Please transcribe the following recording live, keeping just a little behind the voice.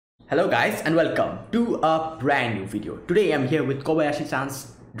Hello guys and welcome to a brand new video. Today I'm here with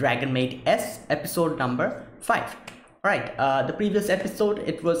Kobayashi-san's Dragon Maid S episode number 5. Alright, the previous episode,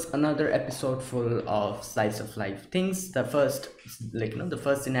 it was another episode full of slice of life things. The first, the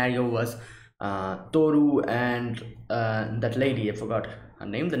first scenario was Toru and that lady, I forgot her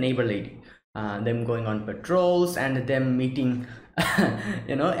name, the neighbor lady. Them going on patrols and them meeting,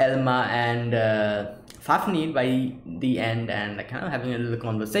 Elma and Fafnir by the end, and like kind of having a little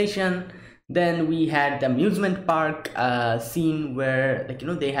conversation. Then we had the amusement park scene where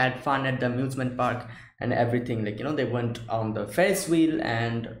they had fun at the amusement park and everything. They went on the Ferris wheel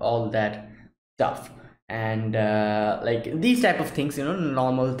and all that stuff. And like these type of things,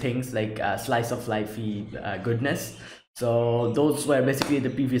 normal things like slice of lifey goodness. So those were basically the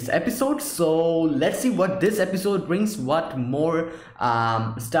previous episodes. So let's see what this episode brings, what more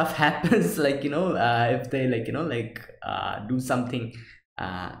stuff happens, if they do something,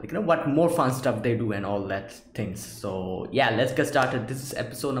 what more fun stuff they do and all that things. So yeah, let's get started. This is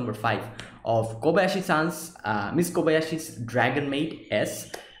episode number 5 of Kobayashi-san's Miss Kobayashi's Dragon Maid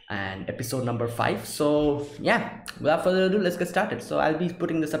S, and episode number 5. So yeah, without further ado, let's get started. So I'll be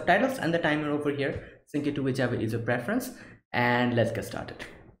putting the subtitles and the timer over here. Sync it to whichever is your preference, and let's get started.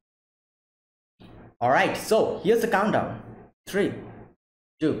 All right, so here's the countdown. 3,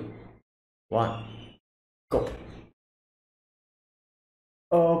 2, 1, go.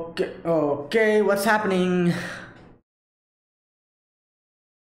 Okay, what's happening?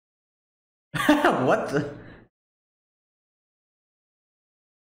 What the?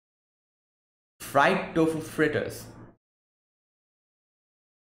 Fried tofu fritters.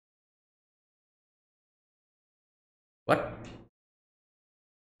 What?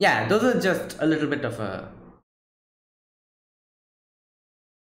 Yeah, those are just a little bit of a...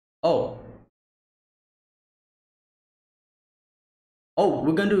 Oh. Oh,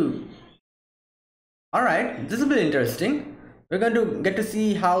 we're going to... Alright, this will be interesting. We're going to get to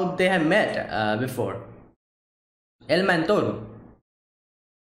see how they have met before. Elma and Toru.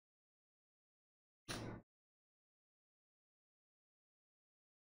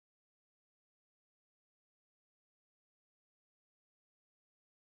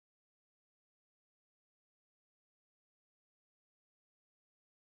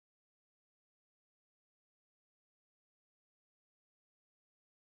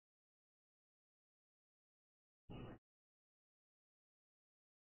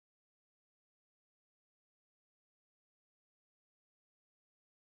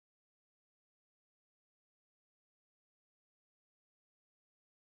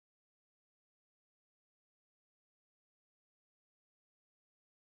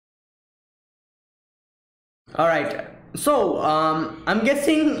 All right, so I'm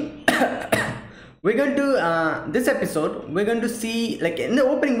guessing we're going to this episode we're going to see, like in the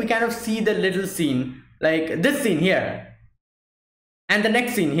opening we kind of see the little scene, like this scene here and the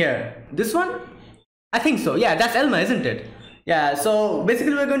next scene here. This one, I think so. Yeah, that's Elma, isn't it? Yeah, so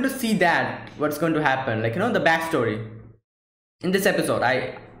basically we're going to see that what's going to happen, the backstory in this episode.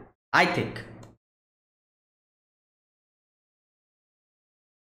 I think.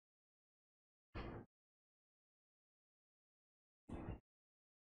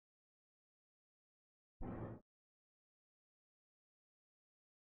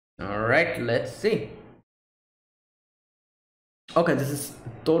 All right, let's see. Okay, this is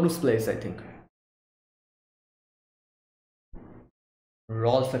Toru's place, I think.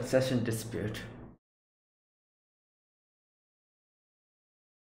 Role succession dispute.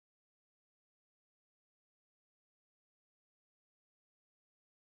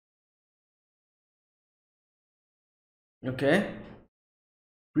 Okay.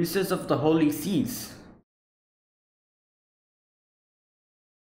 Priestess of the Holy Seas.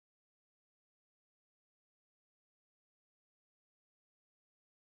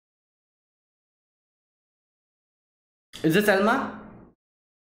 Is this Elma?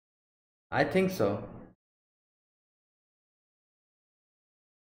 I think so.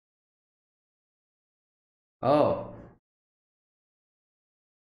 Oh.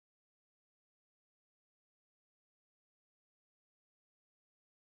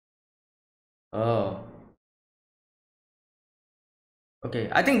 Oh. Okay,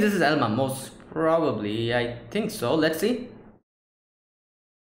 I think this is Elma, most probably. I think so. Let's see.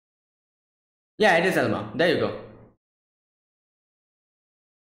 Yeah, it is Elma. There you go.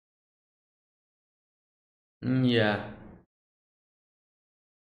 Yeah.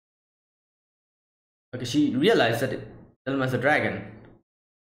 Okay, she realized that Elma's a dragon.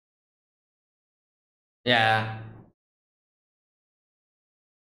 Yeah.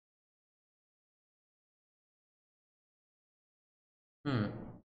 Hmm.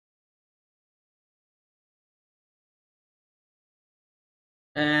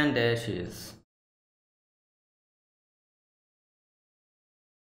 And there she is.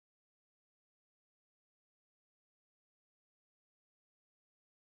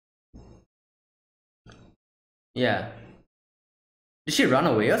 Yeah. Did she run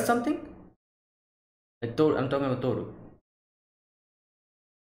away or something? Like Toru, I'm talking about Toru.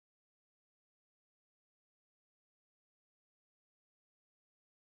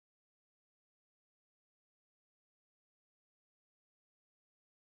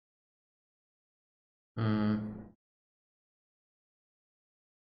 Hmm.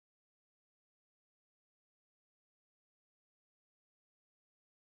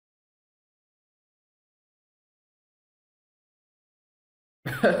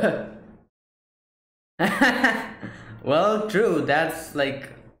 Well, true. That's like,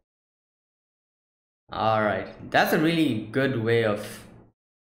 all right. That's a really good way of.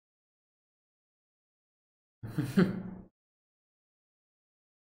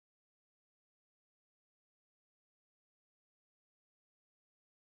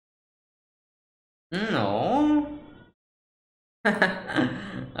 No.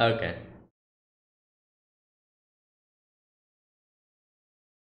 Okay.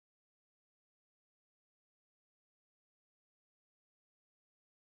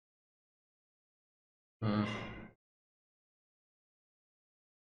 Hmm.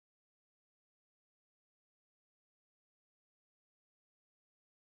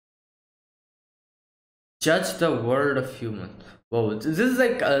 Judge the world of humans. Whoa, this is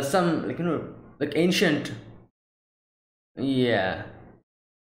like some like like ancient. Yeah.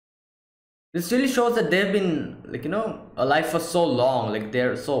 This really shows that they've been like alive for so long. Like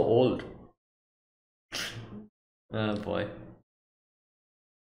they're so old. Oh boy.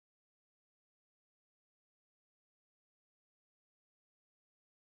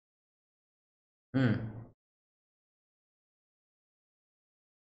 Hmm.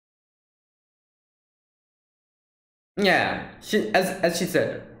 Yeah. She as she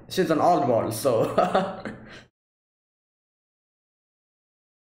said, she's an oddball. So.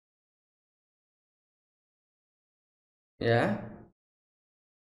 Yeah.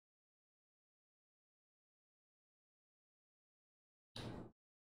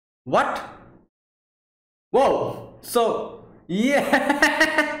 What? Whoa. So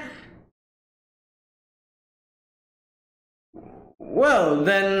yeah. Well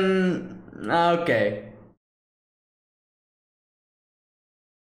then. Okay.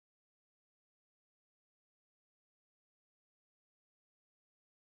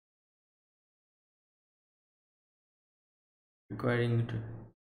 Requiring to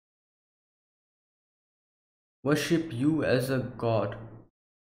worship you as a god.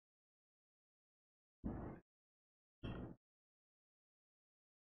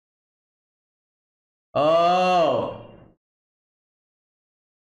 Oh.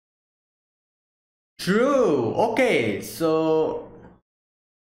 True. Okay. So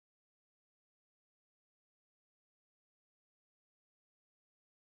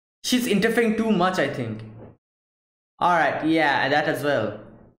she's interfering too much, I think. All right. Yeah, that as well.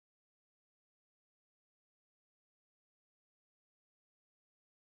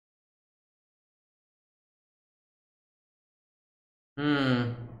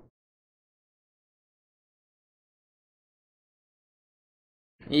 Hmm.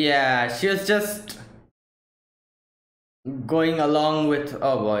 Yeah, she was just going along with.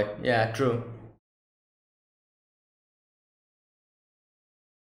 Oh boy. Yeah. True.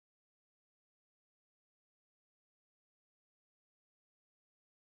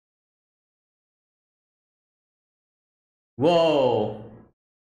 Whoa.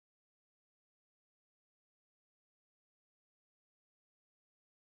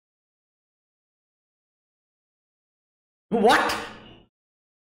 What?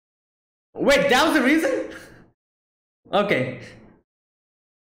 Wait, that was the reason? Okay.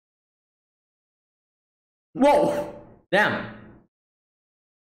 Whoa. Damn.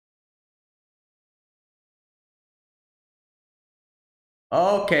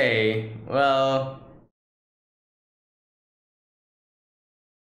 Okay. Well.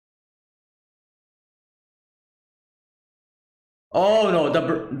 Oh no,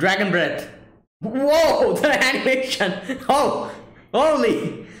 the dragon breath. Whoa, the animation. Oh,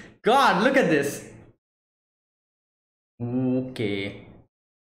 holy God, look at this. Okay.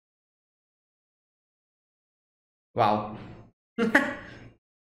 Wow.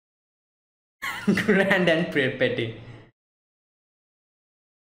 Grand and petty.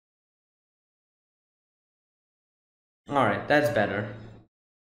 All right, that's better.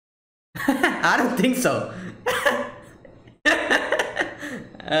 I don't think so.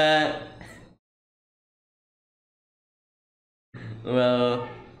 uh, Well,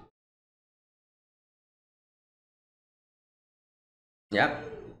 yeah.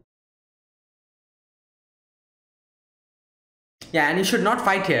 Yeah, and you should not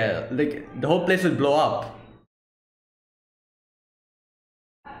fight here. Like, the whole place will blow up.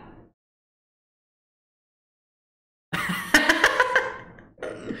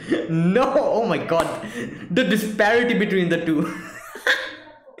 No, oh my god. The disparity between the two.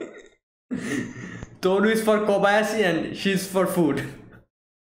 Toru is for Kobayashi and she's for food.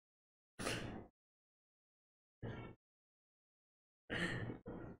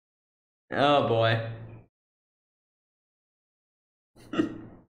 Oh boy.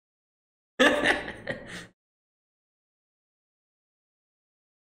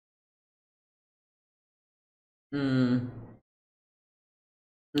 Hmm.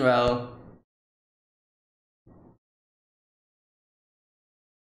 Well.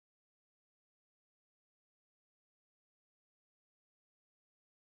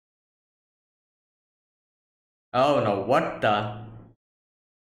 Oh no, what the?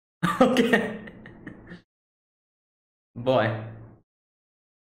 Okay. Boy.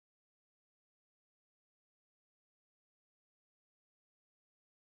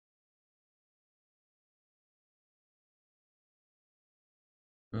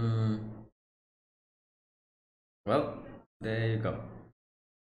 Hmm. Well, there you go.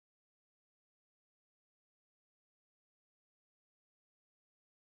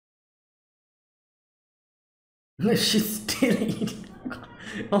 She's still eating.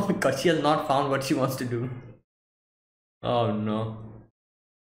 Oh my god, she has not found what she wants to do. Oh no.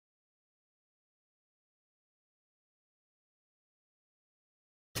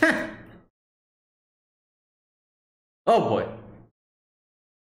 Oh boy.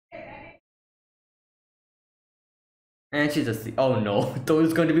 And she just, oh no,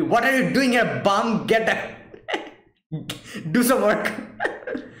 Toru's going to be, what are you doing here, bum? Get a, do some work.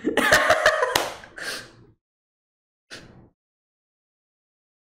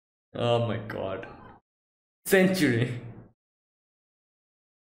 Oh my god. Century.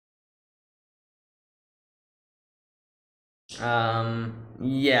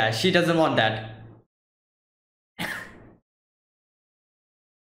 Yeah, she doesn't want that.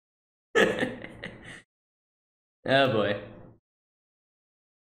 Oh boy.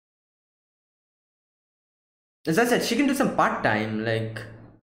 As I said, she can do some part-time, like,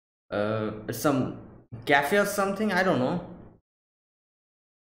 some cafe or something, I don't know.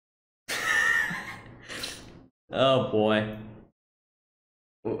 Oh boy.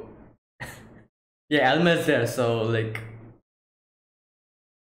 Oh. Yeah, Alma's there, so like,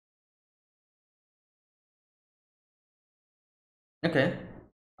 okay.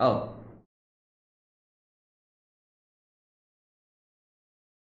 Oh.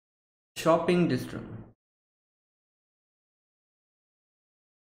 Shopping district.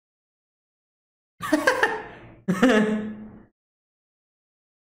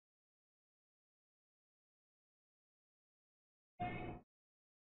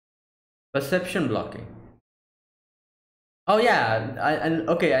 Perception blocking. Oh yeah,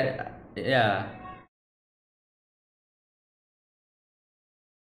 okay, yeah.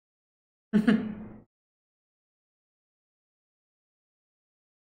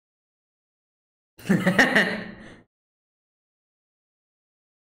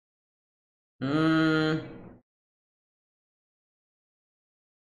 mm,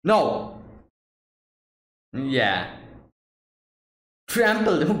 no. Yeah.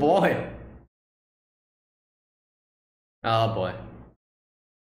 Trampled, oh boy. Oh boy.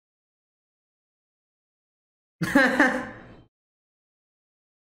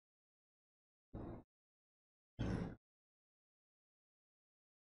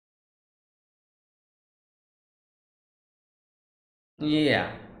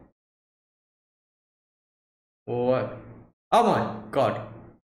 Yeah. What? Oh my god.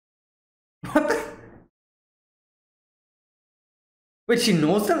 What the? Wait, she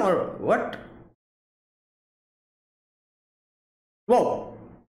knows them or what? Whoa.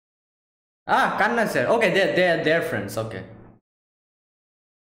 Ah, Kanna said. Okay, they're friends. Okay.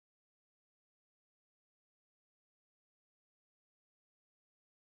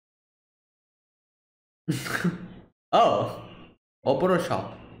 Oh, Opera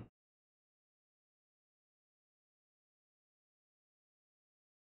shop.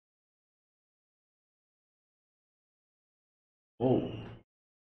 Oh,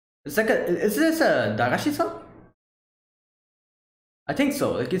 it's like a. Is this a Dagashi shop? I think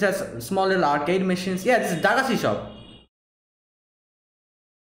so. Like it has small little arcade machines. Yeah, this is Dagashi shop.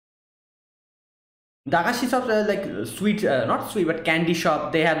 Dagashi shops are like sweet, not sweet, but candy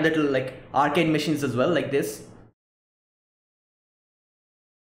shop. They have little like arcade machines as well, like this.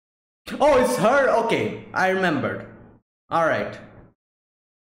 Oh, it's her. Okay, I remembered. All right.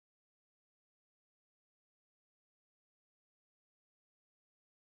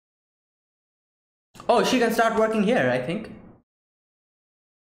 Oh, she can start working here, I think.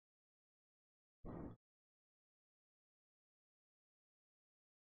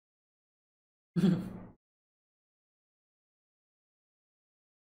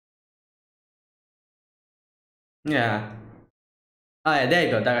 Yeah. Oh yeah, there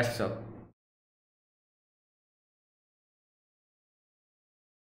you go, Takashi so.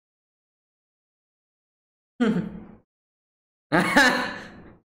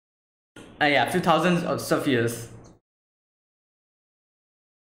 Yeah, a few thousands of years.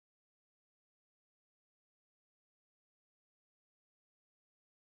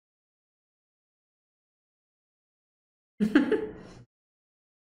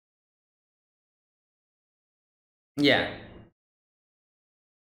 Yeah.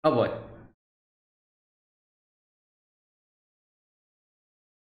 Oh boy.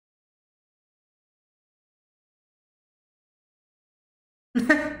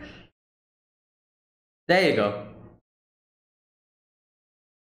 There you go.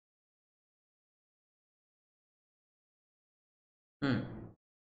 Hmm.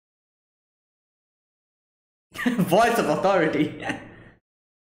 Voice of authority.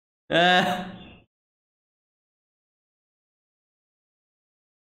 uh,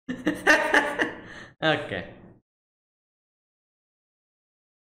 okay.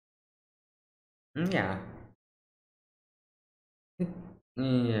 Yeah.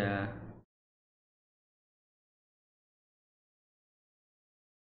 Yeah.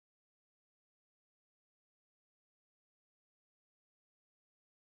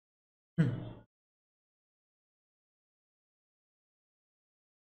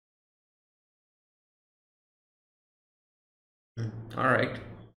 All right.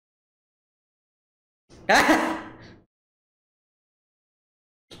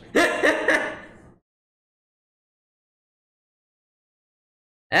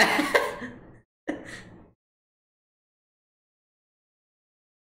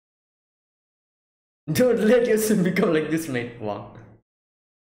 Don't let yourself become like this, mate. Wow.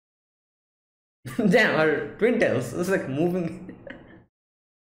 Damn, her twin tails. It's like moving.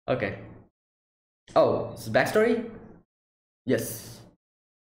 Okay. Oh, it's backstory? Yes.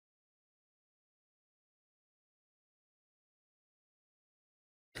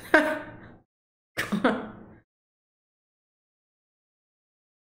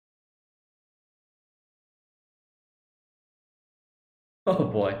 Oh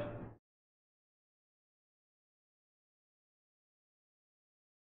boy.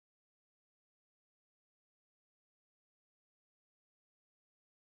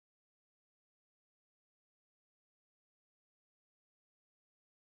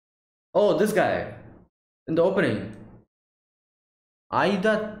 Oh, this guy. In the opening.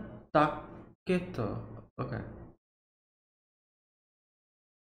 Aida Taketo. Okay.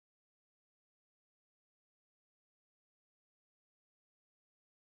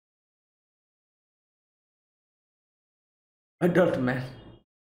 Adult man.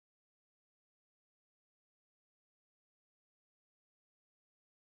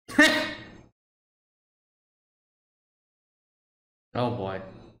 Oh boy.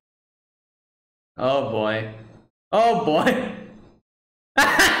 Oh boy. Oh boy.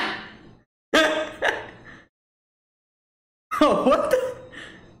 Oh, what the?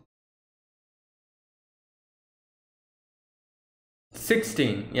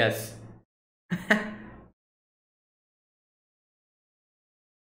 16, yes.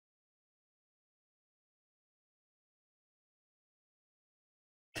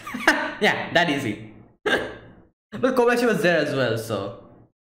 Yeah, that easy. But Kobayashi was there as well, so.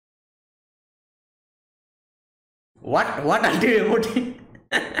 What? What ulterior motive?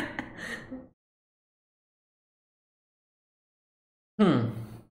 Hmm.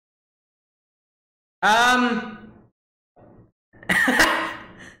 Um.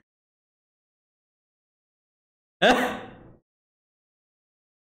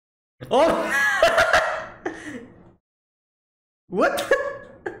 Oh. What?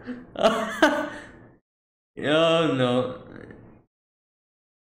 Oh no.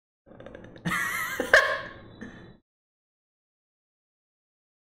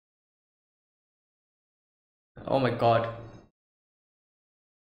 Oh my god.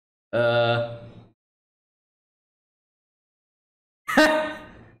 Uh.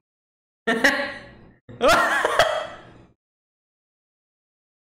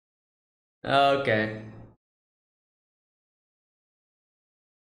 Okay.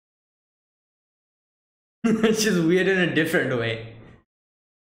 She's weird in a different way.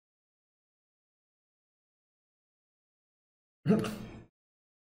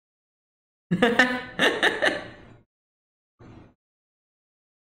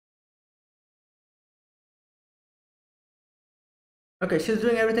 Okay, she's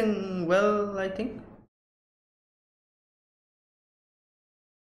doing everything well, I think.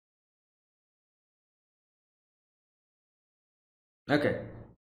 Okay.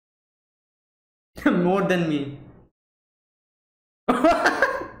 More than me.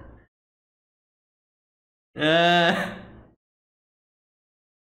 uh,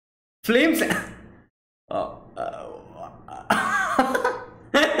 Flames. Oh,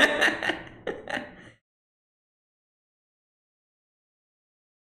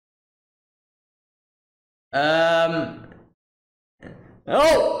 um.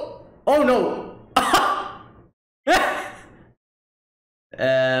 Oh. Oh no.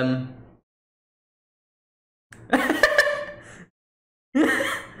 um.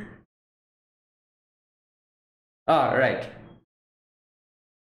 All right.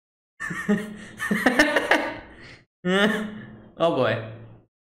 Oh boy.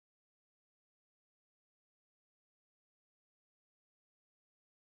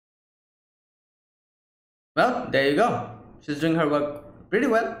 Well, there you go. She's doing her work pretty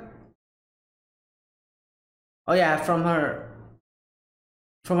well. Oh yeah, from her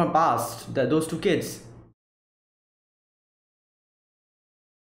past, those two kids.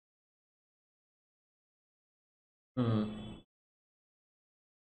 Hmm.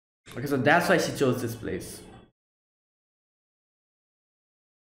 Okay, so that's why she chose this place.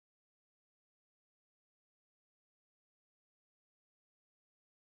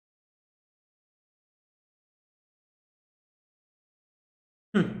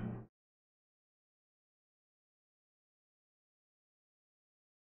 Hmm.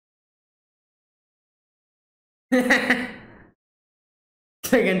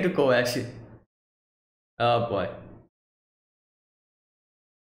 Again to Kobayashi. Oh boy.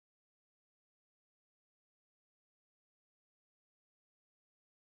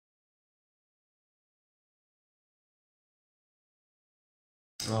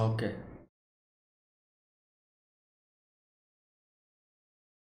 Okay.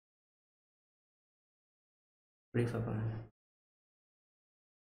 Brief up.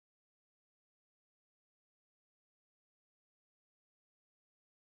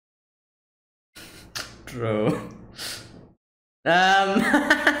 True. Um.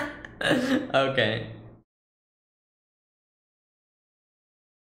 Okay.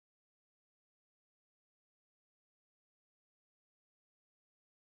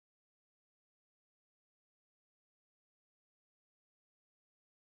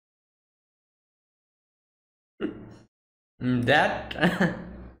 That.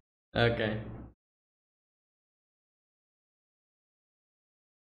 Okay.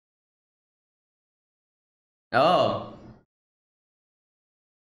 Oh.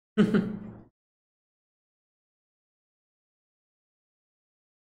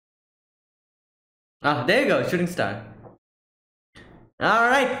 Ah, there you go, shooting star. All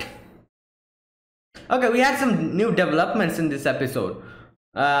right. Okay, we had some new developments in this episode.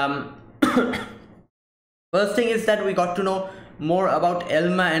 Um, First thing is that we got to know more about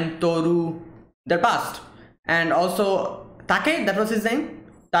Elma and Toru, their past, and also Take. That was his name.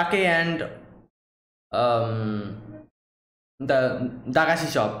 Take and um, the Dagashi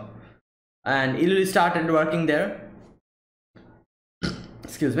shop, and Ilulu started working there.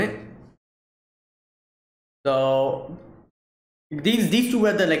 Excuse me. So these two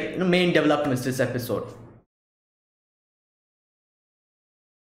were the main developments this episode.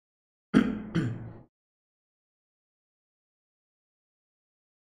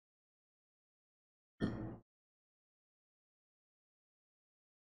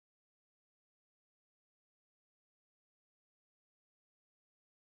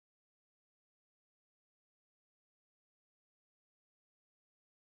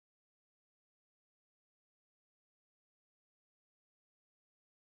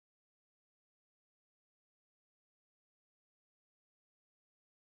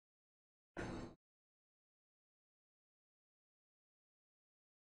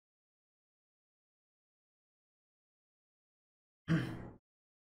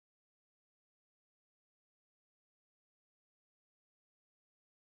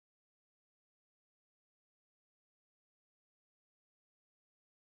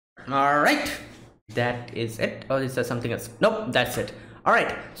 All right, that is it. Or is there something else? Nope, that's it. All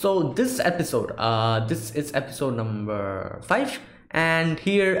right, so this episode, this is episode number 5, and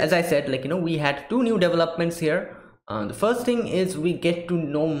here, as I said, we had two new developments here. The first thing is we get to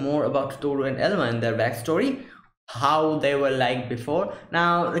know more about Toru and Elma and their backstory, how they were like before.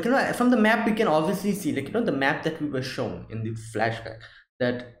 Now, like, from the map we can obviously see, like, the map that we were shown in the flashback,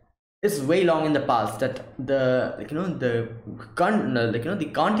 that is way long in the past, that the, like, the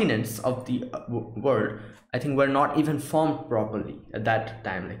continents of the world, I think, were not even formed properly at that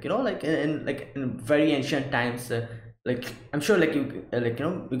time, like, like in very ancient times. Like, I'm sure, like, you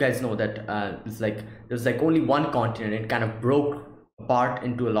guys know that it's like there's like only one continent. It kind of broke apart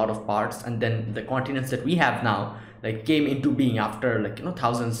into a lot of parts, and then the continents that we have now, like, came into being after, like,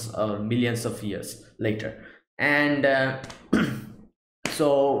 thousands or millions of years later. And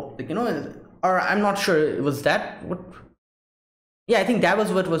so, like, or I'm not sure, it was that what, yeah, I think that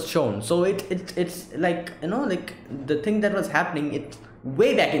was what was shown. So it's like, like, the thing that was happening, it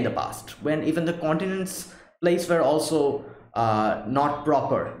way back in the past, when even the continents place were also not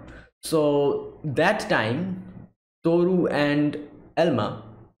proper. So that time, Toru and Elma,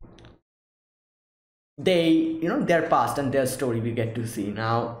 they, their past and their story we get to see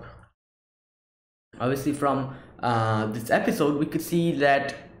now. Obviously, from this episode we could see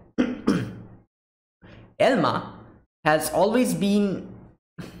that Elma has always been,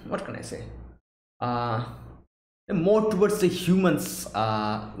 what can I say, more towards the humans,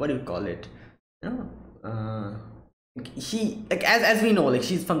 what do you call it, she, like, as we know, like,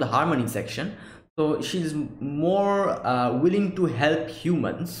 she's from the harmony section, so she's more willing to help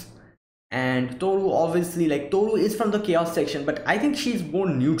humans. And Toru, obviously, like, Toru is from the chaos section, but I think she's more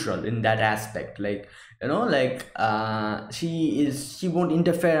neutral in that aspect, like, like, she won't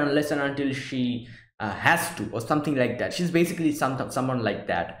interfere unless and until she has to, or something like that. She's basically someone like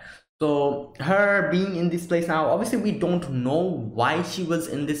that. So her being in this place now, obviously we don't know why she was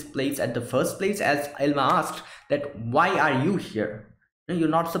in this place at the first place, as Elma asked that, why are you here, you're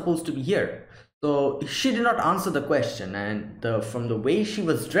not supposed to be here. So she did not answer the question, and from the way she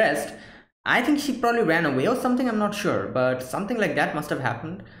was dressed, I think she probably ran away or something, I'm not sure, but something like that must have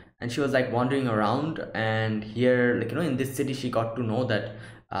happened. And she was like wandering around, and here, like, in this city, she got to know that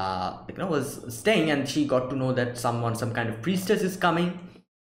like, was staying, and she got to know that some kind of priestess is coming,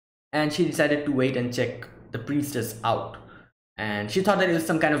 and she decided to wait and check the priestess out. And she thought that it was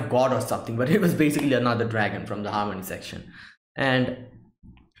some kind of god or something, but it was basically another dragon from the harmony section. And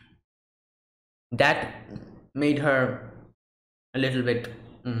that made her a little bit,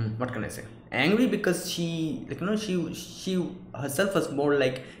 what can I say, angry, because she, like, she herself was more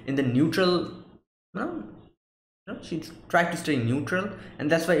like in the neutral, she tried to stay neutral,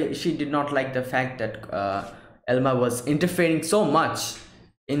 and that's why she did not like the fact that Elma was interfering so much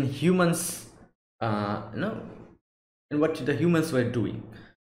in humans, in what the humans were doing.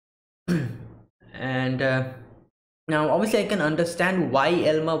 And now, obviously, I can understand why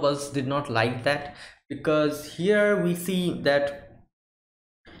Elma did not like that, because here we see that,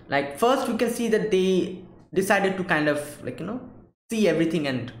 like, first we can see that they decided to kind of, like, see everything,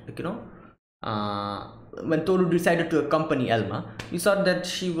 and, like, when Toru decided to accompany Elma, we saw that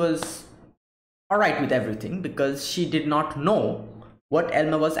she was alright with everything, because she did not know what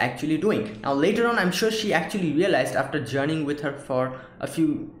Elma was actually doing. Now later on, I'm sure she actually realized, after journeying with her for a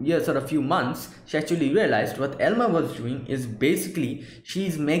few years or a few months, she actually realized what Elma was doing is basically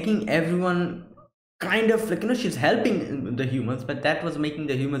she's making everyone kind of, like, she's helping the humans, but that was making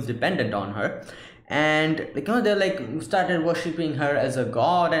the humans dependent on her. And, like, they're like started worshipping her as a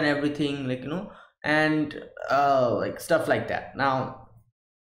god and everything, like, and like, stuff like that. Now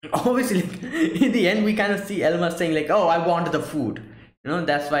obviously, in the end, we kind of see Elma saying, like, oh, I want the food,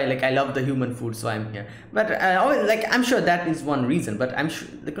 that's why, like, I love the human food, so I'm here. But like, I'm sure that is one reason, but I'm sure,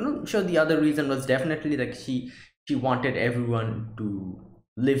 like, sure the other reason was definitely, like, she wanted everyone to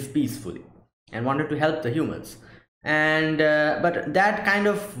live peacefully and wanted to help the humans. And but that kind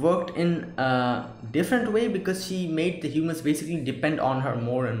of worked in a different way, because she made the humans basically depend on her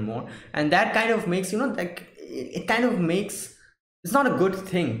more and more, and that kind of makes, like, it kind of makes, it's not a good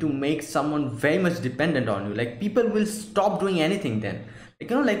thing to make someone very much dependent on you. Like, people will stop doing anything then, like,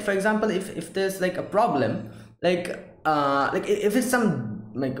 like, for example, if there's, like, a problem, like if it's some,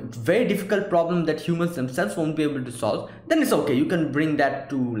 like, very difficult problem that humans themselves won't be able to solve, then it's okay, you can bring that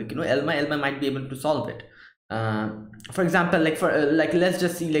to, like, Elma might be able to solve it. For example, like, for like, let's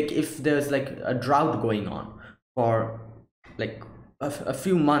just see, like, if there's, like, a drought going on for, like, a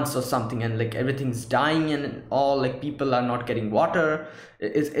few months or something, and, like, everything's dying and all, like, people are not getting water,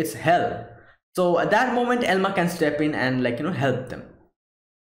 it's hell. So at that moment, Elma can step in and, like, help them.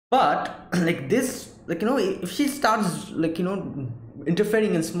 But like this, like, if she starts, like,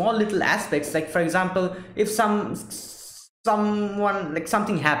 interfering in small little aspects, like, for example, if someone, like,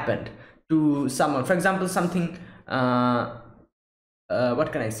 something happened to someone, for example, something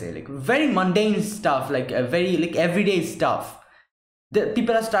what can I say, like very mundane stuff, like very like everyday stuff. The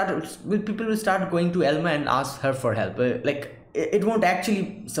people will start going to Elma and ask her for help. Like it won't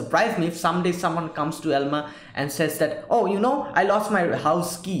actually surprise me if someday someone comes to Elma and says that, oh, you know, I lost my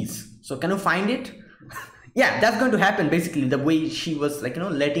house keys, so can you find it? Yeah, that's going to happen. Basically the way she was, like, you know,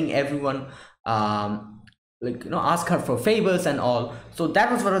 letting everyone like, you know, ask her for favors and all. So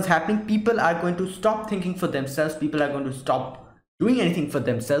that was what was happening. People are going to stop thinking for themselves. People are going to stop doing anything for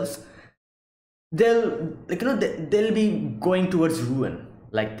themselves. They'll, like, you know, they'll be going towards ruin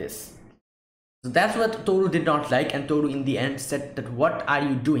like this. So that's what Toru did not like, and Toru in the end said that, what are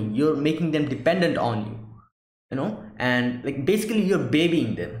you doing? You're making them dependent on you, you know, and like basically you're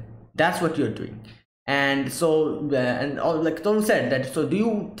babying them. That's what you're doing. And so and all, like Toru said that, so do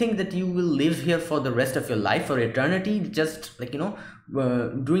you think that you will live here for the rest of your life, for eternity, just like, you know,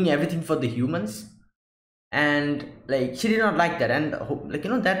 doing everything for the humans? And like she did not like that. And like,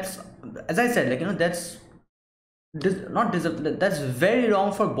 you know, that's, as I said, like, you know, that's that's very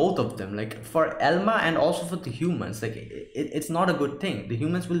wrong for both of them, like for Elma and also for the humans. Like it's not a good thing. The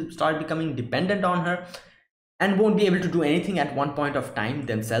humans will start becoming dependent on her and won't be able to do anything at one point of time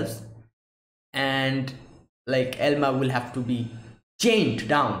themselves, and like Elma will have to be chained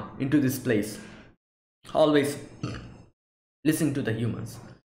down into this place, always listening to the humans.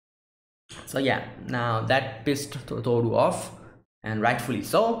 So yeah, now that pissed Toru off, and rightfully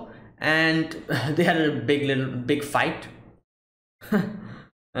so. And they had a big fight.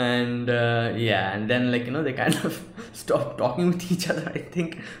 And yeah, and then, like, you know, they kind of stopped talking with each other, I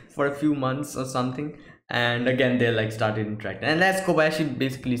think, for a few months or something. And again they like started interacting, and as Kobayashi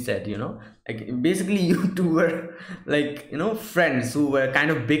basically said, you know, like basically you two were like, you know, friends who were kind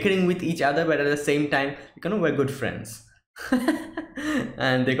of bickering with each other, but at the same time, you know, we're good friends.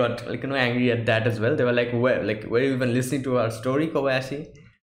 And they got, like, you know, angry at that as well. They were like, were you even listening to our story, Kobayashi?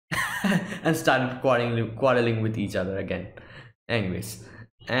 And started quarreling with each other again. Anyways,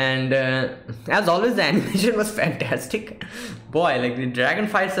 and as always, the animation was fantastic. Boy, like the dragon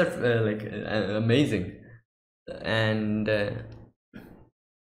fights are amazing. And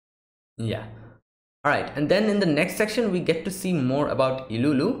yeah, all right. And then in the next section we get to see more about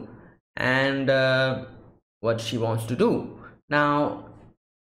Ilulu and what she wants to do. Now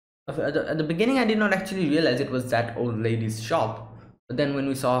at the beginning I did not actually realize it was that old lady's shop. But then when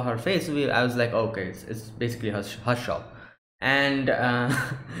we saw her face, I was like, okay, it's basically her shop. And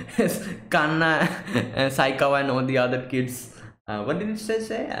Kanna and Saikawa and all the other kids, what did it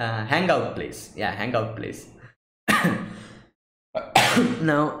say? Hangout place. Yeah, hangout place.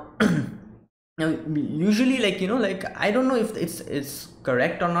 Now, now usually, like, you know, like I don't know if it's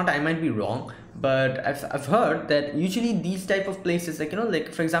correct or not. I might be wrong, but I've heard that usually these type of places, like, you know,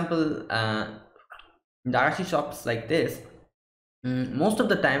 like for example, Darashi shops like this. Most of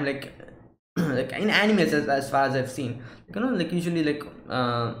the time, like like in animes, as far as I've seen, you know, like usually like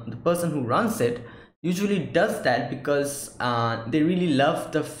the person who runs it usually does that because they really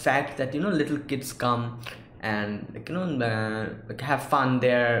love the fact that, you know, little kids come and, like, you know, like have fun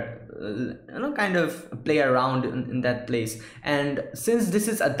there, you know, kind of play around in that place. And since this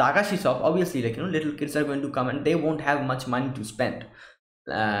is a dagashi shop, obviously, like, you know, little kids are going to come and they won't have much money to spend.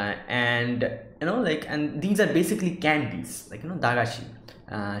 And you know, like, and these are basically candies, like, you know, dagashi,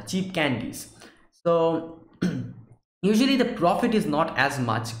 cheap candies. So usually the profit is not as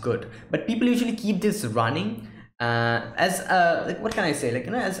much good, but people usually keep this running as like, what can I say, like,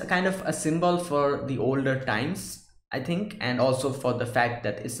 you know, as a kind of a symbol for the older times, I think, and also for the fact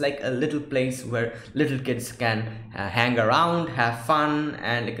that it's like a little place where little kids can hang around, have fun,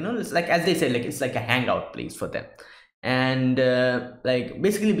 and, like, you know, it's like, as they say, like, it's like a hangout place for them. And like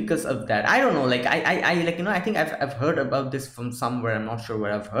basically because of that, I don't know, like I like, you know, I think I've heard about this from somewhere. I'm not sure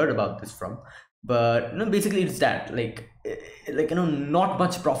where I've heard about this from, but, you know, basically it's that, like, you know, not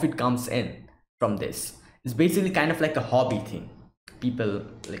much profit comes in from this. It's basically kind of like a hobby thing. People,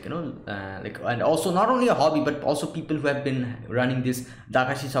 like, you know, like, and also not only a hobby, but also people who have been running this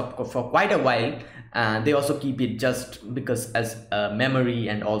dagashi shop for quite a while, they also keep it just because as a memory,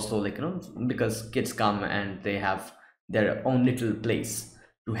 and also, like, you know, because kids come and they have their own little place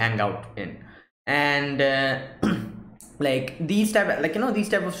to hang out in. And like these type, like, you know, these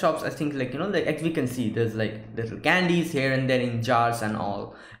type of shops, I think, like, you know, like as we can see, there's like little candies here and there in jars and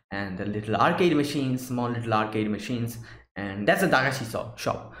all, and the little arcade machines, small little arcade machines, and that's a dagashi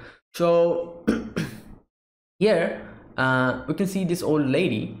shop. So here we can see this old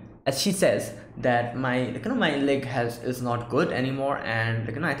lady, as she says that my, like, you know, my leg is not good anymore, and,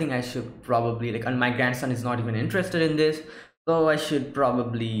 like, you know, I think I should probably, like, and my grandson is not even interested in this, so I should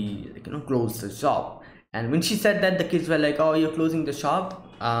probably, like, you know, close the shop. And when she said that, the kids were like, oh, you're closing the shop,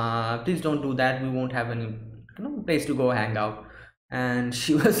 please don't do that, we won't have any place to go hang out. And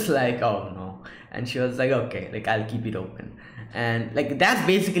she was like, oh no. And she was like, okay, like I'll keep it open. And like that's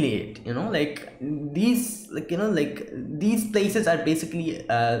basically it, like these, like these places are basically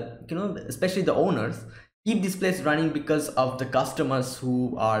especially the owners keep this place running because of the customers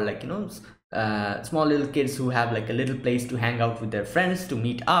who are like small little kids who have like a little place to hang out with their friends, to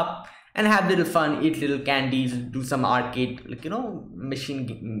meet up and have little fun, eat little candies, do some arcade, machine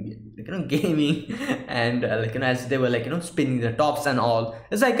gaming. And as they were spinning the tops and all,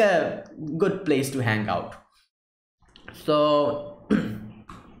 it's like a good place to hang out. So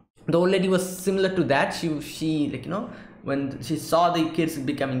the old lady was similar to that. She when she saw the kids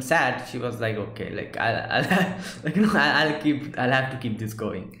becoming sad, she was like, okay, like I'll I'll have to keep this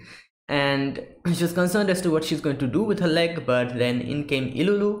going. And she was concerned as to what she's going to do with her leg. But then in came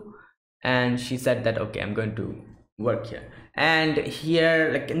Ilulu, and she said that, okay, I'm going to work here. And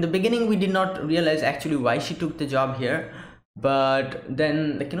here, like in the beginning, we did not realize actually why she took the job here. But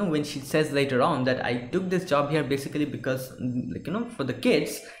then when she says later on that I took this job here basically because for the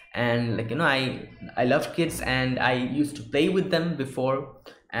kids, and I love kids and I used to play with them before.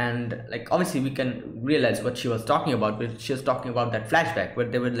 And obviously we can realize what she was talking about, but she was talking about that flashback where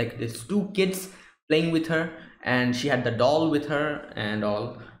there were these two kids playing with her, and she had the doll with her and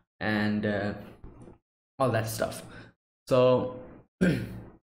all, and all that stuff. So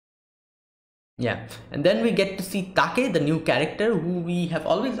yeah. And then we get to see Take, the new character who we have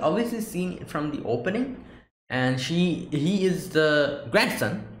obviously seen from the opening, and he is the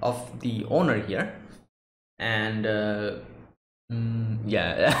grandson of the owner here. And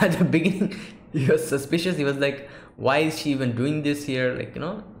yeah, at the beginning he was suspicious. He was like, why is she even doing this here, like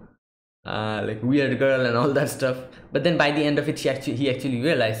weird girl and all that stuff. But then by the end of it, he actually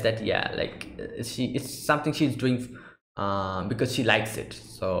realized that, yeah, it's something she's doing because she likes it.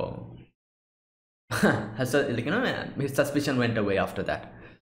 So his suspicion went away after that.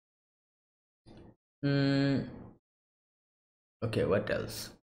 Okay, what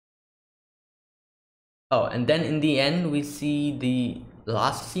else? Oh, and then in the end we see the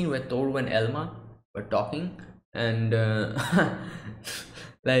last scene where Toru and Elma were talking. And as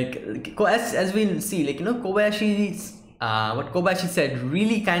we'll see, Kobayashi's what Kobayashi said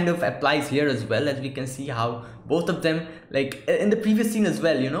really kind of applies here as well, as we can see how both of them, in the previous scene as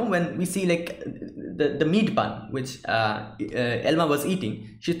well, when we see the meat bun which Elma was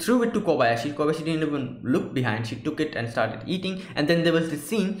eating, she threw it to Kobayashi. Kobayashi didn't even look behind, she took it and started eating. And then there was this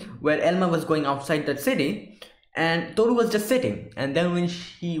scene where Elma was going outside the city and Toru was just sitting, and then when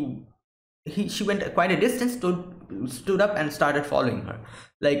she went quite a distance, stood up and started following her.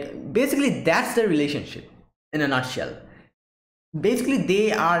 Basically that's their relationship in a nutshell. Basically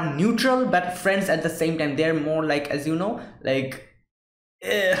they are neutral but friends at the same time. They're more as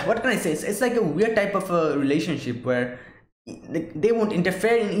what can I say, it's like a weird type of a relationship where they won't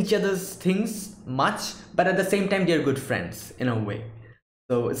interfere in each other's things much, but at the same time they're good friends in a way.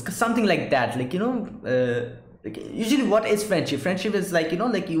 So it's something like that. Usually what is friendship? Friendship is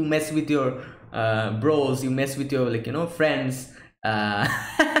you mess with your bros, you mess with your friends.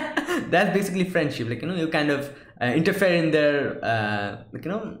 That's basically friendship. You kind of interfere in their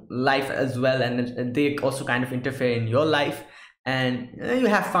life as well, and they also kind of interfere in your life, and you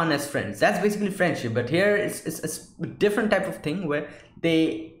have fun as friends. That's basically friendship. But here it's a different type of thing where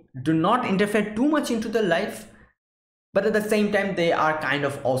they do not interfere too much into their life, but at the same time they are kind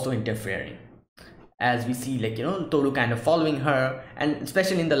of also interfering, as we see Toru kind of following her. And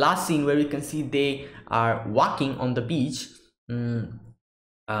especially in the last scene where we can see they are walking on the beach, they're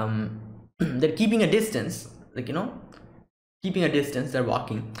keeping a distance, keeping a distance, they're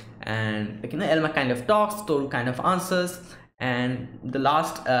walking. And Elma kind of talks, Toru kind of answers. And the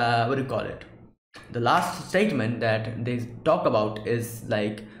last what do you call it, the last statement that they talk about is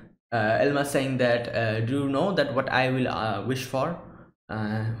Elma saying that do you know that what I will wish for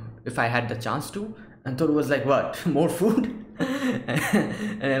if I had the chance to? And Toru was like, what, more food?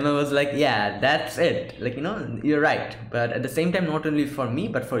 And Elma was like, yeah, that's it, you're right, but at the same time not only for me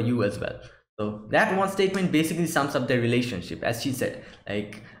but for you as well. So that one statement basically sums up their relationship, as she said,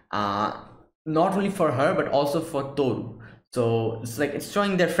 not only for her but also for Toru. So it's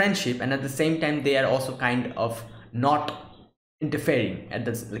showing their friendship, and at the same time they are also kind of not interfering at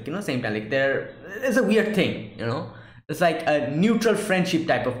the same time. It's a weird thing, it's like a neutral friendship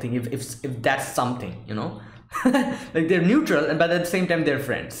type of thing, if that's something, they're neutral, but at the same time they're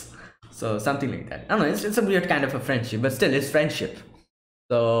friends. So something like that. I don't know, it's a weird kind of a friendship, but still it's friendship.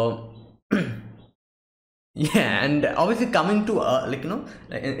 So Yeah, and obviously coming to like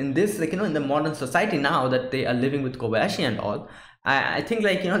like in this, like in the modern society now that they are living with Kobayashi and all, I think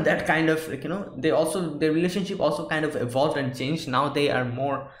like that kind of like they also, their relationship also kind of evolved and changed. Now they are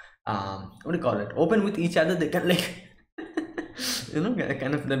more what do you call it, open with each other. They can like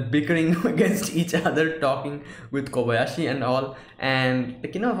kind of the bickering against each other, talking with Kobayashi and all, and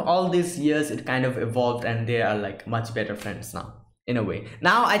like all these years it kind of evolved and they are like much better friends now, in a way.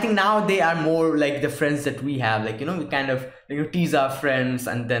 Now I think now they are more like the friends that we have, like we kind of tease our friends,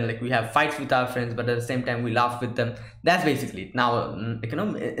 and then like we have fights with our friends, but at the same time we laugh with them. That's basically it now, like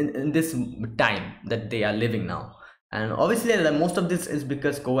in this time that they are living now. And obviously most of this is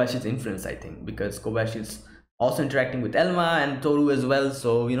because Kobashi's influence, I think, because Kobayashi is also interacting with Elma and Toru as well,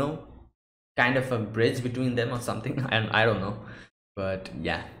 so kind of a bridge between them or something. And I don't know, but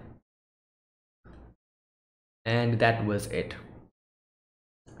yeah. And that was it,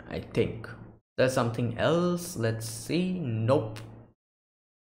 I think. There's something else, let's see. Nope.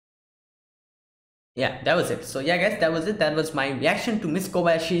 Yeah, that was it. So yeah guys, that was it. That was my reaction to Miss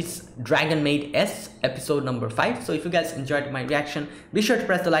Kobayashi's Dragon Maid S episode number 5. So if you guys enjoyed my reaction, be sure to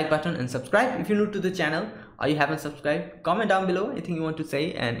press the like button and subscribe if you're new to the channel or you haven't subscribed. Comment down below anything you want to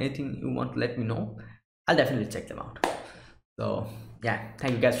say and anything you want to let me know. I'll definitely check them out. So yeah,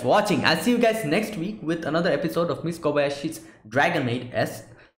 thank you guys for watching. I'll see you guys next week with another episode of Miss Kobayashi's Dragon Maid S.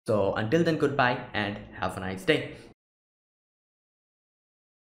 So until then, goodbye and have a nice day.